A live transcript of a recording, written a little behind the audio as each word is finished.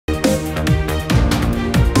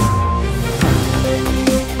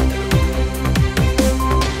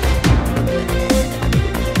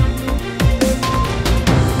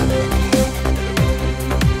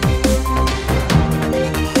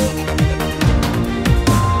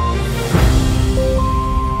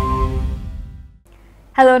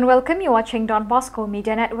Hello and welcome. You're watching Don Bosco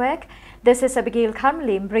Media Network. This is Abigail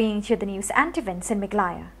Karmalim bringing you the news and events in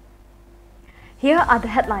Meghalaya. Here are the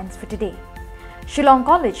headlines for today. Shillong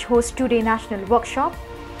College hosts two-day national workshop.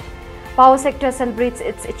 Power sector celebrates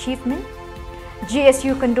its achievement.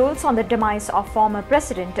 GSU condoles on the demise of former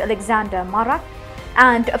President Alexander Marak.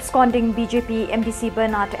 And absconding BJP MDC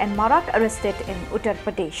Bernard N. Marak arrested in Uttar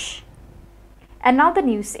Pradesh. And now the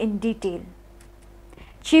news in detail.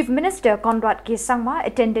 Chief Minister Conrad K. Sangma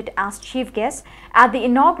attended as chief guest at the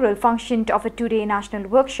inaugural function of a two-day national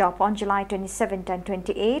workshop on July 27 and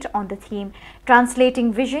 28 on the theme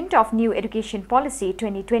Translating Vision of New Education Policy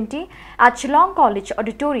 2020 at Shillong College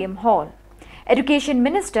Auditorium Hall. Education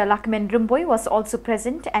Minister Lakmin Rimboy was also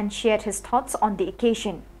present and shared his thoughts on the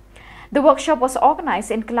occasion. The workshop was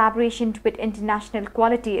organized in collaboration with International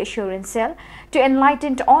Quality Assurance Cell to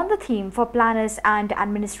enlighten on the theme for planners and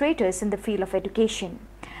administrators in the field of education.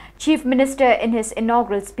 Chief Minister in his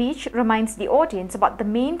inaugural speech reminds the audience about the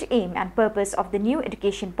main aim and purpose of the new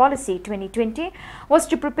Education Policy 2020 was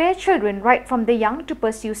to prepare children right from the young to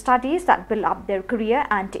pursue studies that build up their career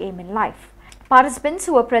and aim in life. Participants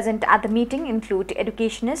who were present at the meeting include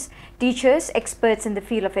educationists, teachers, experts in the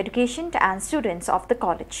field of education and students of the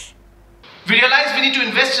college. We realize we need to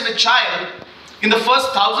invest in a child in the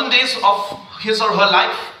first 1,000 days of his or her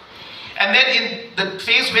life, and then in the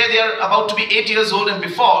phase where they are about to be 8 years old and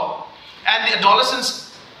before, and the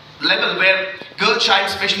adolescence level where girl child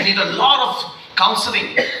especially need a lot of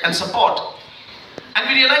counseling and support. And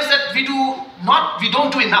we realize that we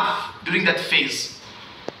don't do enough during that phase.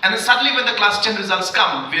 And then suddenly when the class 10 results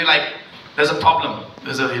come, we're like, there's a problem.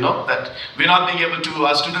 There's a, that we're not being able to,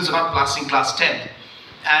 our students are not passing class 10.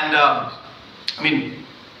 And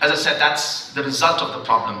as I said, that's the result of the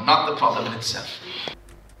problem, not the problem in itself.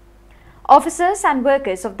 Officers and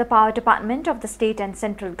workers of the Power Department of the state and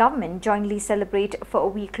central government jointly celebrate for a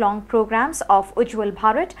week-long programs of Ujjwal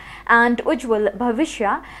Bharat and Ujjwal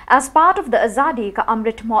Bhavishya as part of the Azadi Ka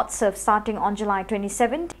Amrit Mahotsav starting on July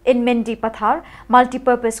 27 in Mendi Pathar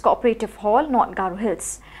Multipurpose Cooperative Hall, North Garo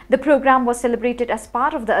Hills. The program was celebrated as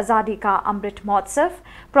part of the Azadi Ka Amrit Mahotsav.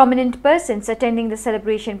 Prominent persons attending the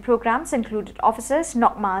celebration programs included officers,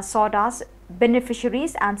 Nokmas, Saudas,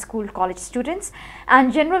 beneficiaries and school college students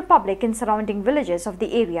and general public in surrounding villages of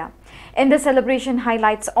the area. In the celebration,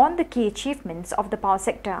 highlights on the key achievements of the power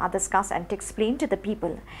sector are discussed and explained to the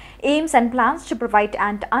people. Aims and plans to provide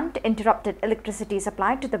an uninterrupted electricity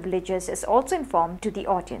supply to the villages is also informed to the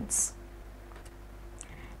audience.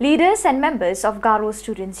 Leaders and members of Garo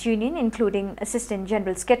Students' Union, including Assistant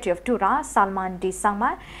General Secretary of Tura, Salman D.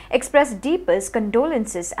 Sangma, expressed deepest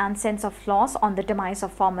condolences and sense of loss on the demise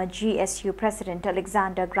of former GSU President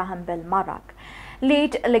Alexander Graham Bell Marak.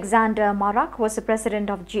 Late Alexander Marak was the president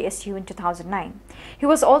of GSU in 2009. He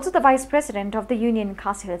was also the vice president of the union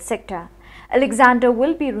Khasi Hills sector. Alexander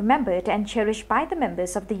will be remembered and cherished by the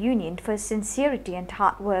members of the union for his sincerity and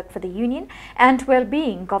hard work for the union and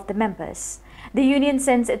well-being of the members. The union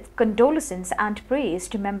sends its condolences and praise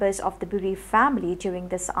to members of the bereaved family during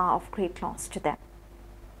this hour of great loss to them.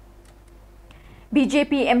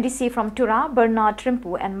 BJP MDC from Tura, Bernard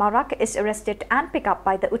Rimpu and Marak is arrested and picked up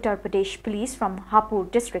by the Uttar Pradesh police from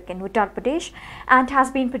Hapur district in Uttar Pradesh and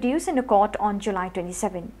has been produced in a court on July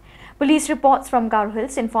 27. Police reports from Garo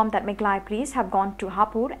Hills inform that Meghalaya police have gone to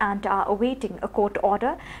Hapur and are awaiting a court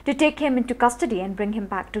order to take him into custody and bring him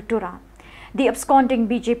back to Tura. The absconding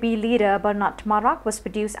BJP leader Bernard Marak was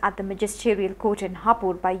produced at the magisterial court in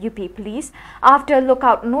Hapur by UP police after a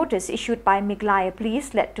lookout notice issued by Meghalaya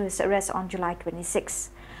police led to his arrest on July 26.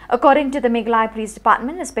 According to the Meghalaya Police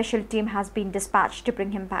Department, a special team has been dispatched to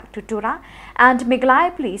bring him back to Tura, and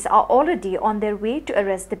Meghalaya police are already on their way to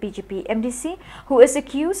arrest the BJP MDC, who is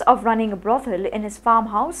accused of running a brothel in his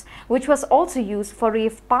farmhouse, which was also used for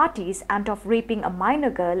rave parties, and of raping a minor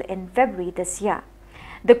girl in February this year.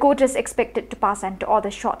 The court is expected to pass an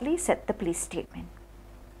order shortly, said the police statement.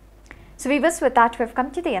 So viewers, with that, we have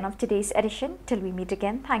come to the end of today's edition. Till we meet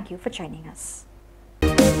again, thank you for joining us.